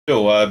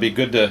Be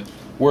good to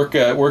work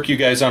you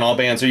guys on all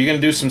bands. Are you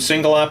going to do some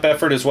single op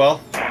effort as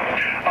well?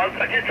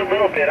 Just a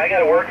little bit. I got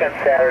to work on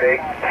Saturday,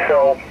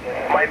 so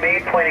my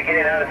main point of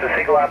getting out as a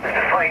single op is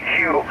to find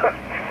you.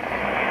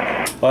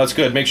 Well, that's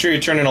good. Make sure you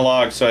turn in a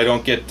log so I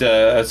don't get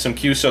some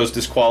QSOs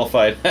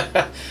disqualified.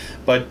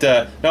 But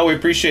no, we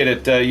appreciate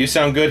it. You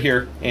sound good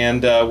here,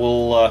 and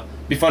we'll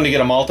be fun to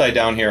get a multi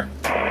down here.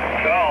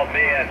 Oh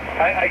man,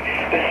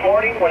 this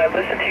morning when I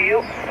listened to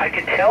you, I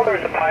could tell there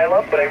was a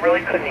pileup, but I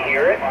really couldn't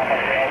hear it.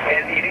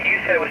 And you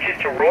said it was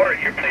just a roar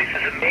at your place.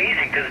 It's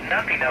amazing because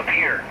nothing up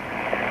here.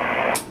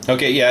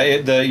 Okay,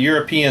 yeah, the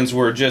Europeans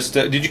were just.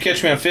 Did you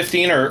catch me on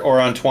 15 or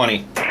on 20?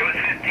 It was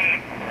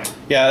 15.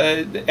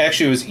 Yeah,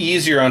 actually, it was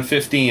easier on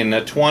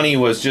 15. 20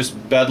 was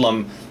just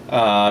bedlam,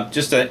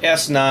 just a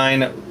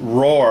S9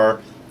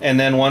 roar, and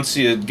then once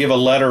you give a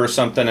letter or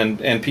something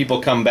and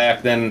people come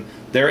back, then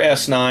they're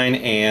S9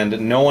 and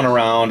no one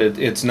around.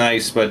 It's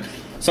nice, but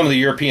some of the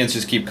Europeans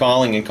just keep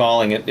calling and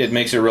calling. It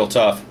makes it real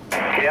tough.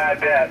 Yeah, I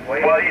bet.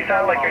 Well, you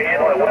sound like you're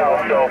handling it well,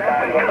 so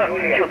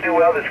you'll do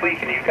well this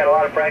week, and you've got a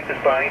lot of practice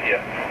behind you.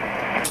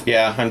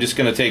 Yeah, I'm just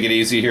going to take it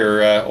easy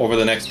here over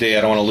the next day.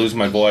 I don't want to lose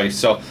my voice.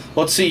 So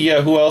let's see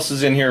who else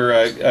is in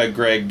here,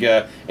 Greg.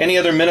 Any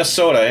other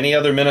Minnesota? Any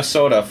other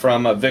Minnesota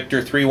from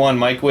V31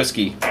 Mike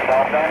Whiskey?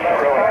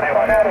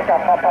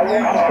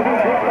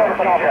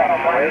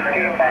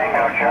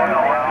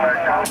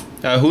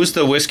 Who's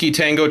the Whiskey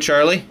Tango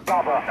Charlie?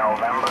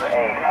 November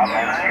 8,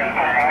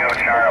 Tango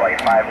Charlie,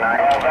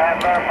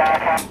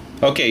 5-9.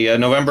 Okay,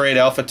 November 8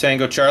 Alpha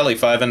Tango Charlie,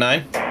 5 and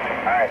 9. All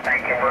right,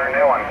 thank you for a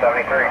new one,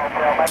 73.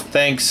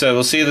 Thanks.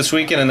 We'll see you this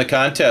weekend in the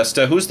contest.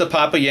 Who's the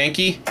Papa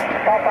Yankee?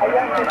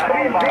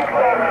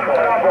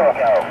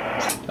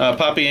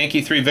 Papa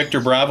Yankee 3 Victor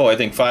Bravo, I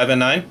think 5 and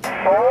 9.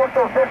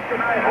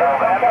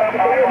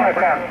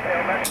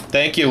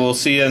 Thank you. We'll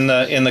see you in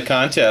the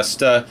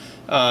contest.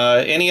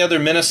 Any other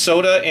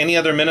Minnesota? Any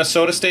other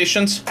Minnesota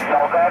stations?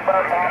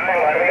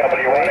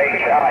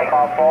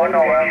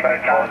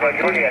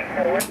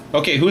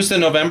 Okay, who's the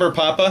November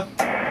Papa?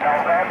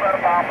 November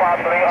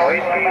Papa 3,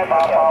 Whiskey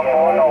Papa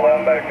 4,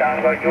 November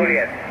Tango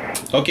Juliet.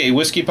 Okay,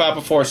 Whiskey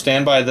Papa 4,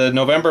 stand by. The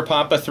November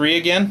Papa 3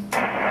 again?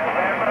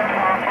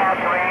 November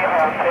Papa 3,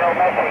 Hotel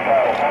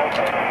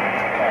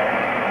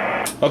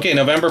Mexico. Okay,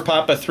 November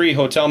Papa 3,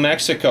 Hotel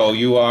Mexico.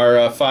 You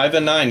are 5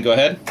 and 9. Go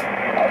ahead.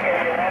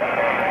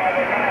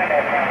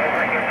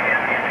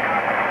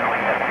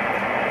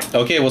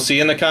 Okay, we'll see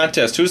you in the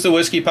contest. Who's the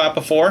Whiskey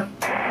Papa 4?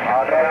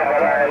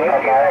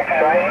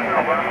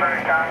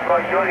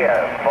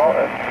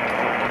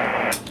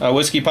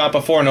 Whiskey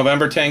Papa 4,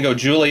 November Tango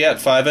Juliet,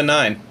 5 and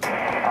 9.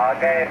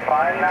 Okay,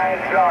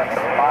 5-9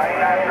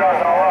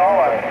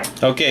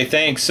 plus, Okay,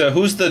 thanks.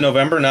 Who's the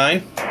November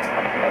 9?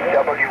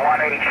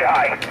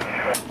 W1HI.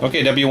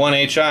 Okay,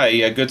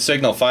 W1HI, good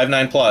signal,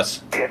 5-9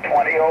 plus.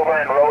 20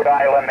 over in Rhode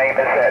Island, name is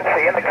Ed.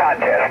 See you in the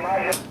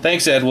contest.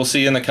 Thanks, Ed. We'll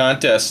see you in the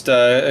contest.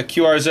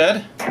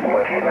 QRZ?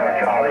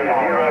 Charlie,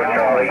 0,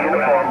 Charlie,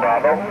 Uniform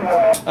Bravo.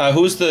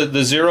 Who's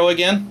the 0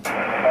 again?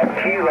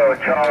 Kilo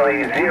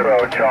Charlie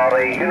 0,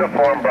 Charlie,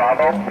 Uniform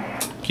Bravo.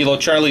 Kilo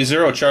Charlie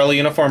 0, Charlie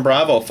Uniform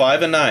Bravo,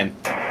 5 and 9.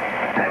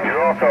 And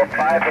you're also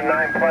 5 and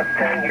 9 plus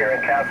 10 here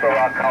in Castle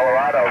Rock,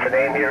 Colorado. The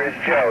name here is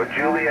Joe,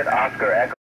 Juliet Oscar Echo.